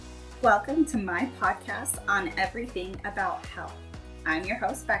Welcome to my podcast on everything about health. I'm your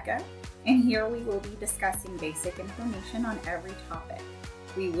host, Becca, and here we will be discussing basic information on every topic.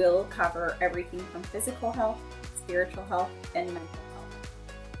 We will cover everything from physical health, spiritual health, and mental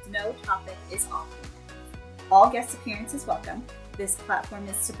health. No topic is off limits. All guest appearances welcome. This platform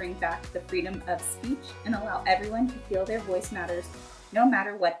is to bring back the freedom of speech and allow everyone to feel their voice matters, no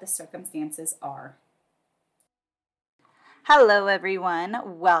matter what the circumstances are. Hello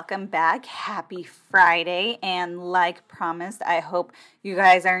everyone, welcome back. Happy Friday, and like promised, I hope you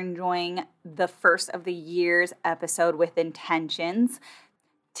guys are enjoying the first of the year's episode with intentions.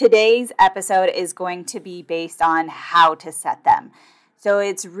 Today's episode is going to be based on how to set them. So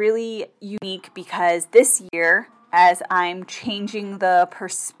it's really unique because this year, as I'm changing the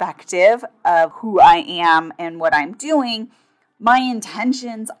perspective of who I am and what I'm doing, my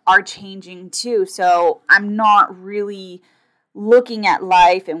intentions are changing too. So I'm not really looking at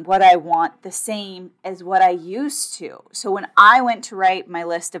life and what I want the same as what I used to. So when I went to write my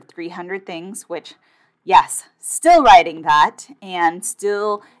list of 300 things, which, yes, still writing that, and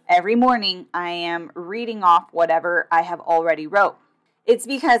still every morning I am reading off whatever I have already wrote. It's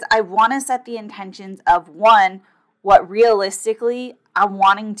because I want to set the intentions of, one, what realistically I'm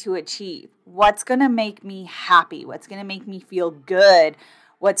wanting to achieve. What's going to make me happy? What's going to make me feel good?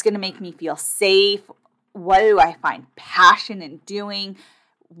 What's going to make me feel safe? What do I find passion in doing?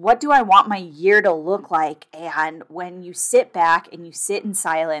 What do I want my year to look like? And when you sit back and you sit in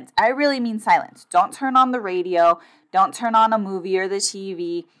silence, I really mean silence. Don't turn on the radio. Don't turn on a movie or the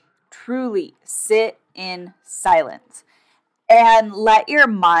TV. Truly sit in silence and let your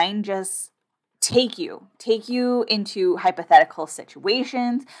mind just take you into hypothetical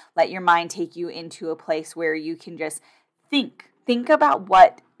situations. Let your mind take you into a place where you can just think about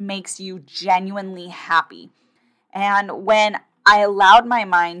what makes you genuinely happy. And when I allowed my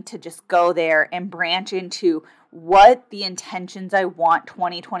mind to just go there and branch into what the intentions I want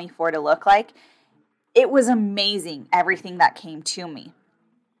 2024 to look like, it was amazing, everything that came to me.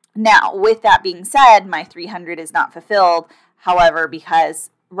 Now, with that being said, my 300 is not fulfilled. However, because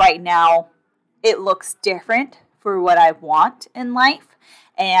right now it looks different for what I want in life,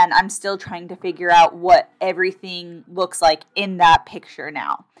 and I'm still trying to figure out what everything looks like in that picture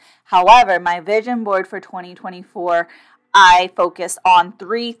now. However, my vision board for 2024, I focus on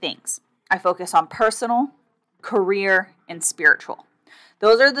 3 things. I focus on personal, career, and spiritual.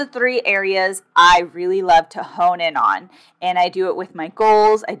 Those are the 3 areas I really love to hone in on. And I do it with my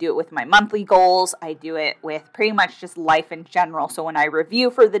goals. I do it with my monthly goals. I do it with pretty much just life in general. So when I review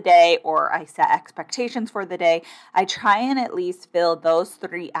for the day or I set expectations for the day, I try and at least fill those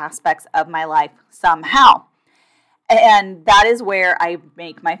 3 aspects of my life somehow. And that is where I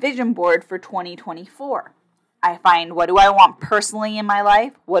make my vision board for 2024. I find, what do I want personally in my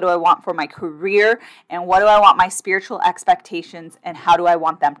life? What do I want for my career? And what do I want my spiritual expectations, and how do I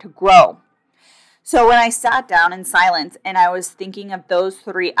want them to grow? So when I sat down in silence and I was thinking of those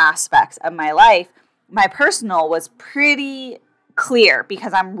 3 aspects of my life, my personal was pretty clear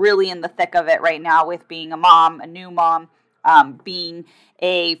because I'm really in the thick of it right now with being a mom, a new mom, being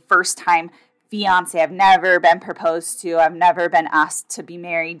a first-time fiance. I've never been proposed to. I've never been asked to be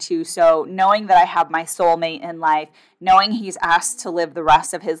married to. So knowing that I have my soulmate in life, knowing he's asked to live the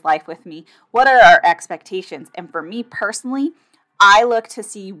rest of his life with me, what are our expectations? And for me personally, I look to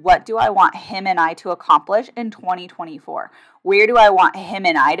see, what do I want him and I to accomplish in 2024? Where do I want him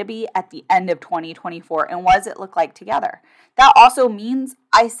and I to be at the end of 2024? And what does it look like together? That also means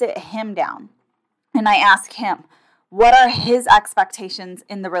I sit him down and I ask him, what are his expectations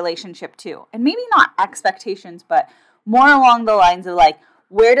in the relationship too? And maybe not expectations, but more along the lines of like,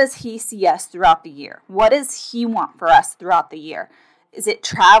 where does he see us throughout the year? What does he want for us throughout the year? Is it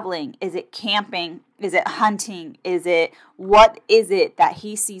traveling? Is it camping? Is it hunting? What is it that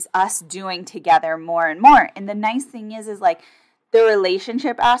he sees us doing together more and more? And the nice thing is like, the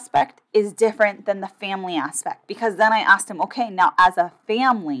relationship aspect is different than the family aspect, because then I asked him, okay, now as a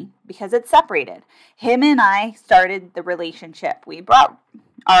family, because it's separated, him and I started the relationship. We brought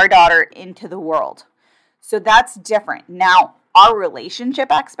our daughter into the world. So that's different. Now, our relationship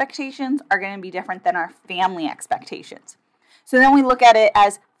expectations are going to be different than our family expectations. So then we look at it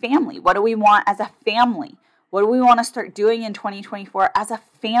as family. What do we want as a family? What do we want to start doing in 2024 as a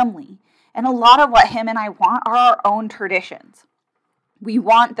family? And a lot of what him and I want are our own traditions. We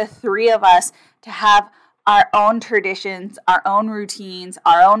want the 3 of us to have our own traditions, our own routines,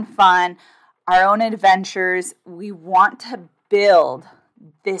 our own fun, our own adventures. We want to build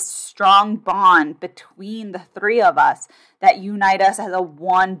this strong bond between the three of us that unite us as a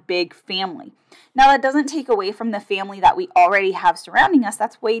one big family. Now, that doesn't take away from the family that we already have surrounding us.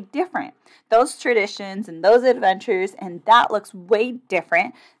 That's way different. Those traditions and those adventures, and that looks way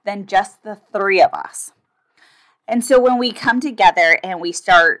different than just the three of us. And so when we come together and we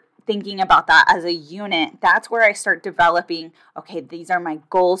start thinking about that as a unit, that's where I start developing, okay, these are my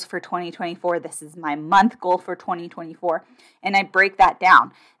goals for 2024. This is my month goal for 2024. And I break that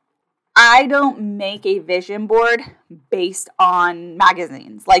down. I don't make a vision board based on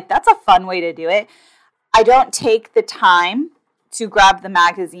magazines. Like, that's a fun way to do it. I don't take the time to grab the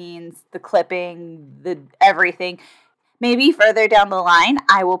magazines, the clipping, the everything. Maybe further down the line,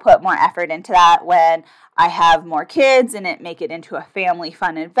 I will put more effort into that when I have more kids and make it into a family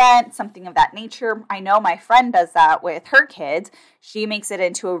fun event, something of that nature. I know my friend does that with her kids. She makes it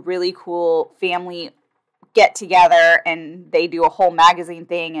into a really cool family get together, and they do a whole magazine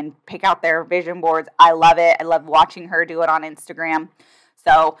thing and pick out their vision boards. I love it. I love watching her do it on Instagram.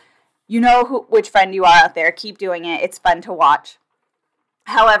 So you know which friend you are out there. Keep doing it. It's fun to watch.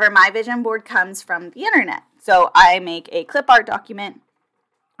 However, my vision board comes from the internet. So I make a clip art document.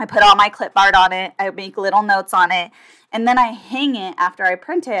 I put all my clip art on it. I make little notes on it. And then I hang it after I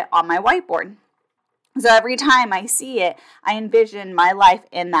print it on my whiteboard. So every time I see it, I envision my life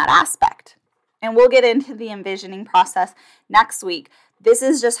in that aspect. And we'll get into the envisioning process next week. This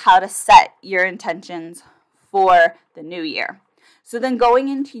is just how to set your intentions for the new year. So then going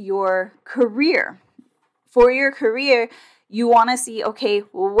into your career. For your career, you want to see, okay,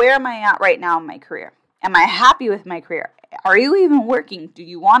 well, where am I at right now in my career? Am I happy with my career? Are you even working? Do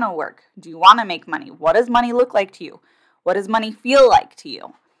you want to work? Do you want to make money? What does money look like to you? What does money feel like to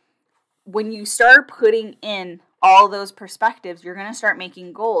you? When you start putting in all those perspectives, you're going to start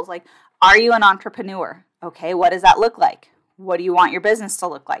making goals. Like, are you an entrepreneur? Okay, what does that look like? What do you want your business to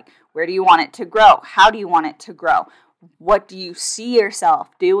look like? Where do you want it to grow? How do you want it to grow? What do you see yourself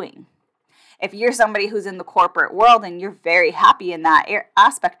doing? If you're somebody who's in the corporate world and you're very happy in that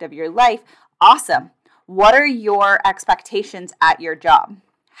aspect of your life, awesome. What are your expectations at your job?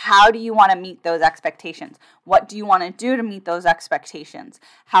 How do you want to meet those expectations? What do you want to do to meet those expectations?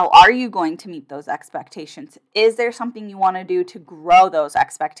 How are you going to meet those expectations? Is there something you want to do to grow those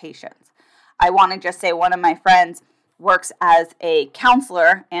expectations? I want to just say one of my friends works as a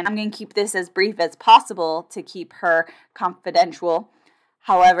counselor, and I'm going to keep this as brief as possible to keep her confidential.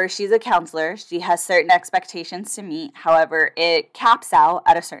 However, she's a counselor. She has certain expectations to meet. However, it caps out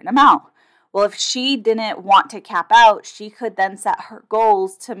at a certain amount. Well, if she didn't want to cap out, she could then set her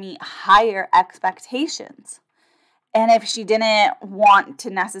goals to meet higher expectations. And if she didn't want to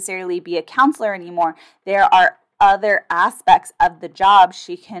necessarily be a counselor anymore, there are other aspects of the job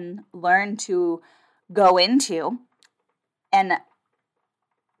she can learn to go into and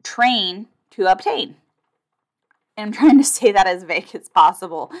train to obtain. I'm trying to say that as vague as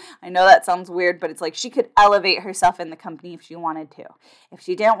possible. I know that sounds weird, but it's like she could elevate herself in the company if she wanted to. If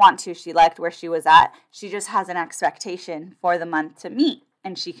she didn't want to, she liked where she was at. She just has an expectation for the month to meet,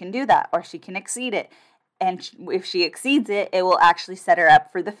 and she can do that, or she can exceed it. And if she exceeds it, it will actually set her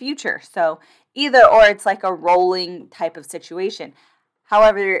up for the future. So either or, it's like a rolling type of situation.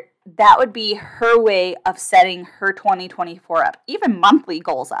 However, that would be her way of setting her 2024 up, even monthly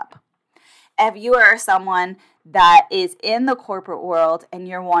goals up. If you are someone that is in the corporate world and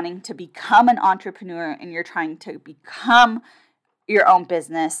you're wanting to become an entrepreneur and you're trying to become your own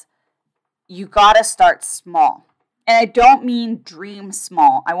business, you got to start small. And I don't mean dream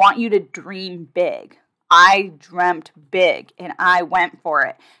small. I want you to dream big. I dreamt big and I went for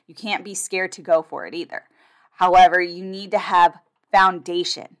it. You can't be scared to go for it either. However, you need to have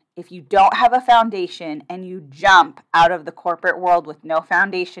foundation. If you don't have a foundation and you jump out of the corporate world with no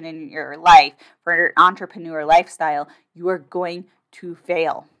foundation in your life for an entrepreneur lifestyle, you are going to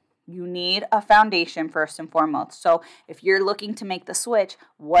fail. You need a foundation first and foremost. So if you're looking to make the switch,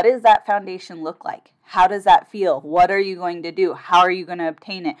 what does that foundation look like? How does that feel? What are you going to do? How are you going to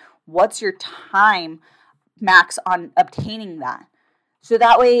obtain it? What's your time max on obtaining that? So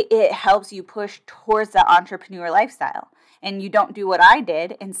that way it helps you push towards that entrepreneur lifestyle. And you don't do what I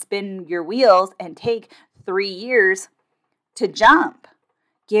did and spin your wheels and take 3 years to jump.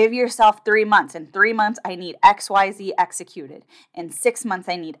 Give yourself 3 months. In 3 months, I need XYZ executed. In 6 months,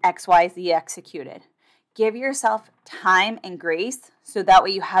 I need XYZ executed. Give yourself time and grace so that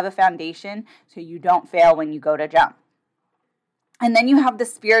way you have a foundation so you don't fail when you go to jump. And then you have the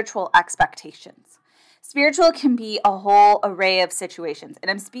spiritual expectations. Spiritual can be a whole array of situations.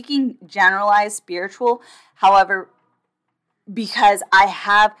 And I'm speaking generalized spiritual. However, because I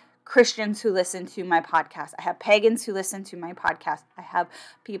have Christians who listen to my podcast. I have pagans who listen to my podcast. I have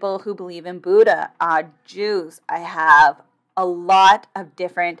people who believe in Buddha, Jews. I have a lot of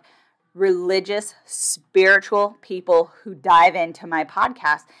different religious, spiritual people who dive into my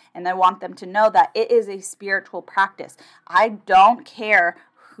podcast, and I want them to know that it is a spiritual practice. I don't care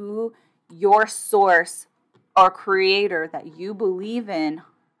who your source or creator that you believe in,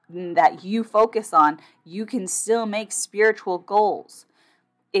 that you focus on, you can still make spiritual goals.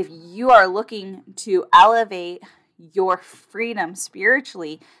 If you are looking to elevate your freedom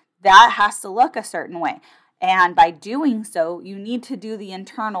spiritually, that has to look a certain way. And by doing so, you need to do the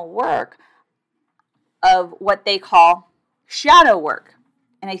internal work of what they call shadow work.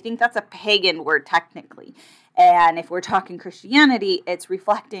 And I think that's a pagan word technically. And if we're talking Christianity, it's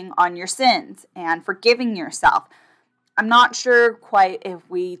reflecting on your sins and forgiving yourself. I'm not sure quite if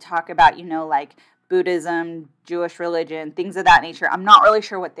we talk about, like Buddhism, Jewish religion, things of that nature. I'm not really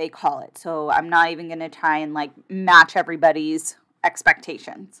sure what they call it. So I'm not even going to try and match everybody's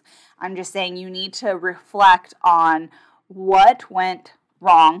expectations. I'm just saying you need to reflect on what went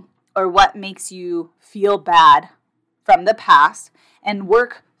wrong or what makes you feel bad from the past and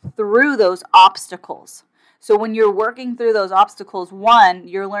work through those obstacles. So when you're working through those obstacles, 1,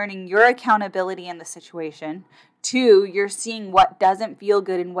 you're learning your accountability in the situation. 2, you're seeing what doesn't feel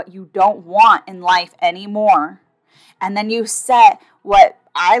good and what you don't want in life anymore. And then you set what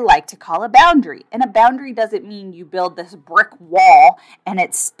I like to call a boundary. And a boundary doesn't mean you build this brick wall and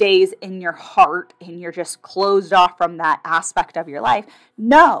it stays in your heart and you're just closed off from that aspect of your life.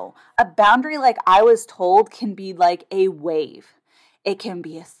 No, a boundary, like I was told, can be like a wave. It can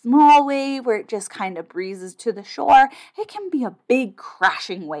be a small wave where it just kind of breezes to the shore. It can be a big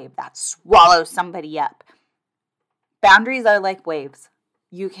crashing wave that swallows somebody up. Boundaries are like waves.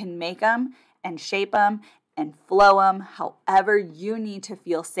 You can make them and shape them and flow them however you need to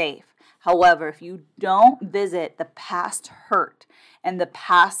feel safe. However, if you don't visit the past hurt and the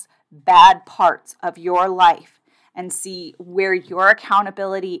past bad parts of your life and see where your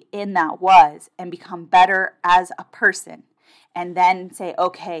accountability in that was and become better as a person, and then say,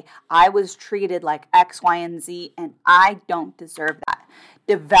 okay, I was treated like X, Y, and Z, and I don't deserve that.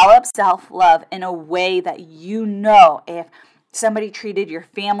 Develop self-love in a way that if somebody treated your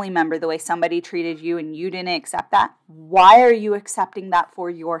family member the way somebody treated you and you didn't accept that, why are you accepting that for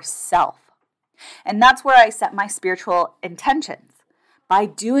yourself? And that's where I set my spiritual intentions. By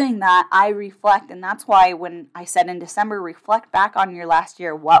doing that, I reflect, and that's why when I said in December, reflect back on your last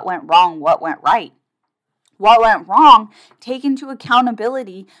year, what went wrong, what went right. What went wrong, take into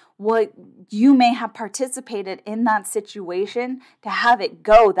accountability what you may have participated in that situation to have it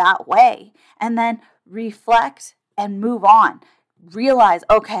go that way. And then reflect and move on. Realize,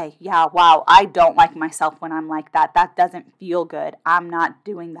 okay, yeah, wow, I don't like myself when I'm like that. That doesn't feel good. I'm not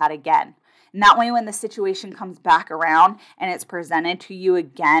doing that again. And that way, when the situation comes back around and it's presented to you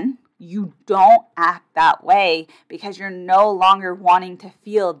again, you don't act that way because you're no longer wanting to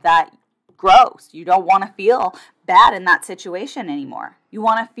feel that gross. You don't want to feel bad in that situation anymore. You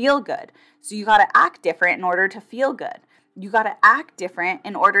want to feel good. So you got to act different in order to feel good. You got to act different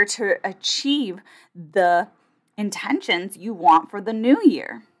in order to achieve the intentions you want for the new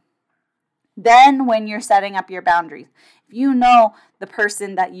year. Then when you're setting up your boundaries, if you know the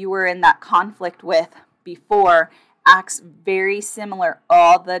person that you were in that conflict with before acts very similar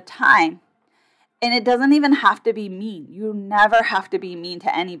all the time, and it doesn't even have to be mean. You never have to be mean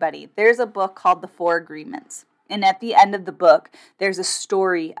to anybody. There's a book called The 4 Agreements. And at the end of the book, there's a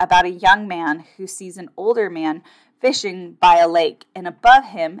story about a young man who sees an older man fishing by a lake. And above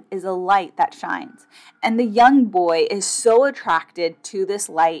him is a light that shines. And the young boy is so attracted to this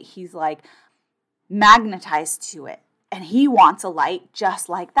light, he's magnetized to it. And he wants a light just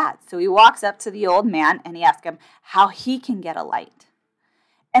like that. So he walks up to the old man and he asks him how he can get a light.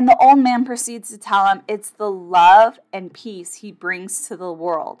 And the old man proceeds to tell him it's the love and peace he brings to the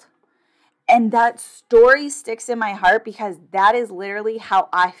world. And that story sticks in my heart because that is literally how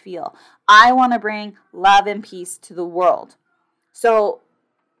I feel. I want to bring love and peace to the world. So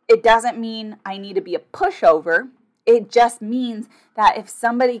it doesn't mean I need to be a pushover. It just means that if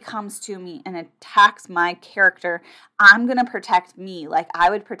somebody comes to me and attacks my character, I'm going to protect me like I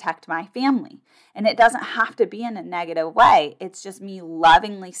would protect my family. And it doesn't have to be in a negative way. It's just me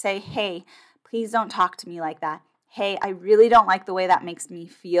lovingly say, hey, please don't talk to me like that. Hey, I really don't like the way that makes me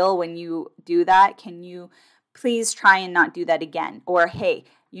feel when you do that. Can you please try and not do that again? Or, hey,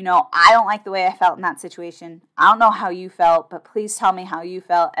 I don't like the way I felt in that situation. I don't know how you felt, but please tell me how you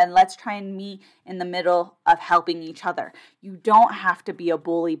felt. And let's try and meet in the middle of helping each other. You don't have to be a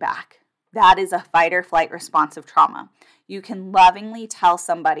bully back. That is a fight or flight responsive trauma. You can lovingly tell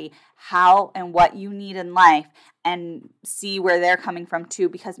somebody how and what you need in life and see where they're coming from too,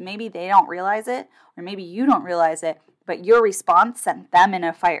 because maybe they don't realize it, or maybe you don't realize it, but your response sent them in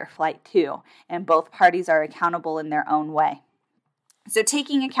a fight or flight too, and both parties are accountable in their own way. So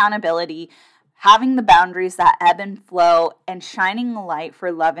taking accountability, having the boundaries that ebb and flow, and shining a light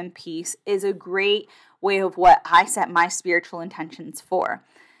for love and peace is a great way of what I set my spiritual intentions for.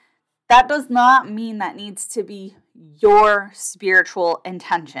 That does not mean that needs to be your spiritual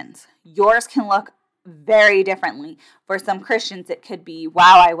intentions. Yours can look very differently. For some Christians, it could be,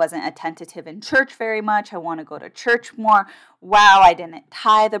 wow, I wasn't attentive in church very much. I want to go to church more. Wow, I didn't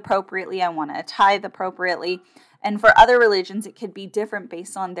tithe appropriately. I want to tithe appropriately. And for other religions, it could be different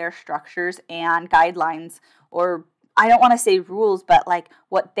based on their structures and guidelines, or I don't want to say rules, but like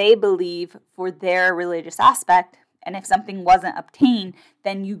what they believe for their religious aspect. And if something wasn't obtained,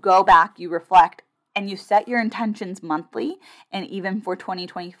 then you go back, you reflect, and you set your intentions monthly and even for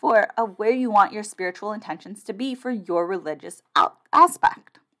 2024 of where you want your spiritual intentions to be for your religious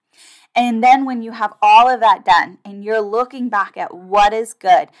aspect. And then when you have all of that done and you're looking back at what is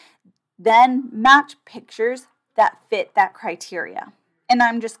good, then match pictures that fit that criteria. And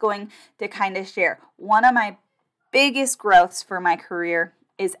I'm just going to kind of share one of my biggest growths for my career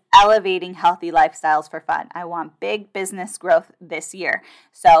is elevating healthy lifestyles for fun. I want big business growth this year.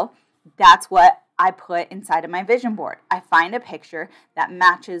 So that's what I put inside of my vision board. I find a picture that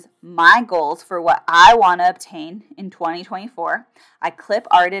matches my goals for what I want to obtain in 2024. I clip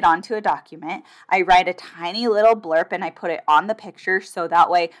art it onto a document. I write a tiny little blurb and I put it on the picture so that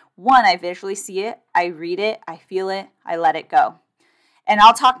way, one, I visually see it, I read it, I feel it, I let it go. And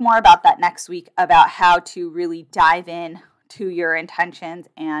I'll talk more about that next week about how to really dive in to your intentions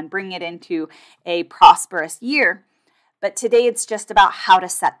and bring it into a prosperous year. But today it's just about how to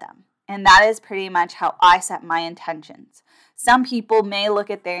set them. And that is pretty much how I set my intentions. Some people may look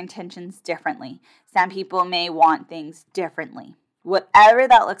at their intentions differently. Some people may want things differently. Whatever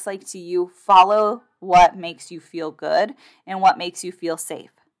that looks like to you, follow what makes you feel good and what makes you feel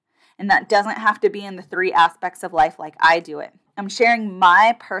safe. And that doesn't have to be in the 3 aspects of life like I do it. I'm sharing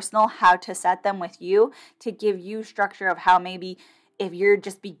my personal how to set them with you to give you structure of how maybe if you're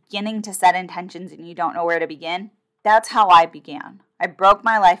just beginning to set intentions and you don't know where to begin, that's how I began. I broke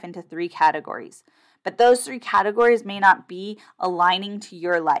my life into 3 categories, but those 3 categories may not be aligning to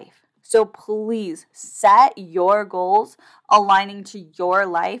your life. So please set your goals aligning to your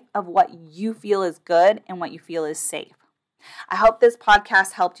life of what you feel is good and what you feel is safe. I hope this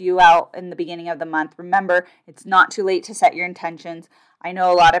podcast helped you out in the beginning of the month. Remember, it's not too late to set your intentions. I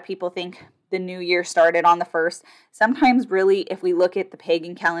know a lot of people think the new year started on the 1st. Sometimes really, if we look at the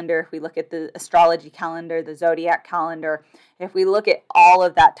pagan calendar, if we look at the astrology calendar, the zodiac calendar, if we look at all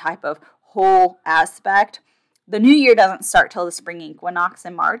of that type of whole aspect, the new year doesn't start till the spring equinox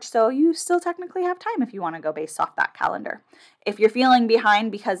in March, so you still technically have time if you want to go based off that calendar. If you're feeling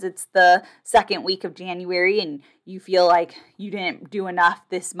behind because it's the 2nd week of January and you feel like you didn't do enough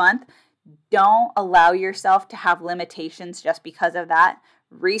this month, don't allow yourself to have limitations just because of that.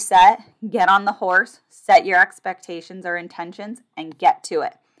 Reset, get on the horse, set your expectations or intentions, and get to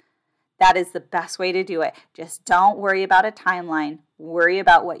it. That is the best way to do it. Just don't worry about a timeline. Worry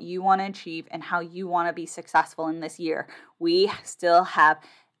about what you want to achieve and how you want to be successful in this year. We still have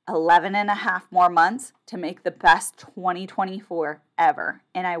 11 and a half more months to make the best 2024 ever.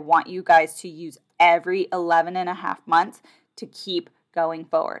 And I want you guys to use every 11 and a half months to keep going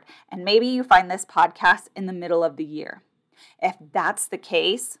forward. And maybe you find this podcast in the middle of the year. If that's the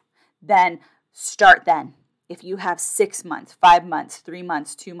case, then start then. If you have 6 months, 5 months, 3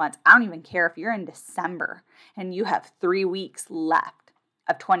 months, 2 months, I don't even care if you're in December and you have 3 weeks left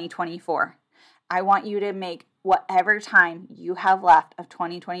of 2024. I want you to make whatever time you have left of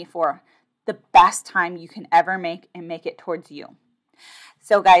 2024 the best time you can ever make and make it towards you.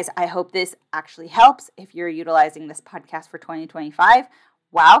 So guys, I hope this actually helps. If you're utilizing this podcast for 2025,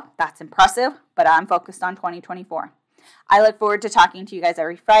 wow, that's impressive, but I'm focused on 2024. I look forward to talking to you guys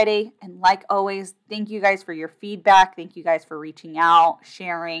every Friday. And like always, thank you guys for your feedback. Thank you guys for reaching out,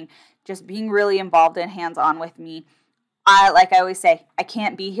 sharing, just being really involved and hands-on with me. Like I always say, I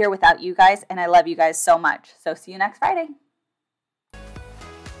can't be here without you guys, and I love you guys so much. So see you next Friday.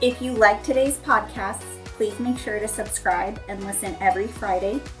 If you like today's podcasts, please make sure to subscribe and listen every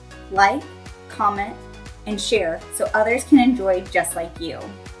Friday. Like, comment, and share so others can enjoy just like you.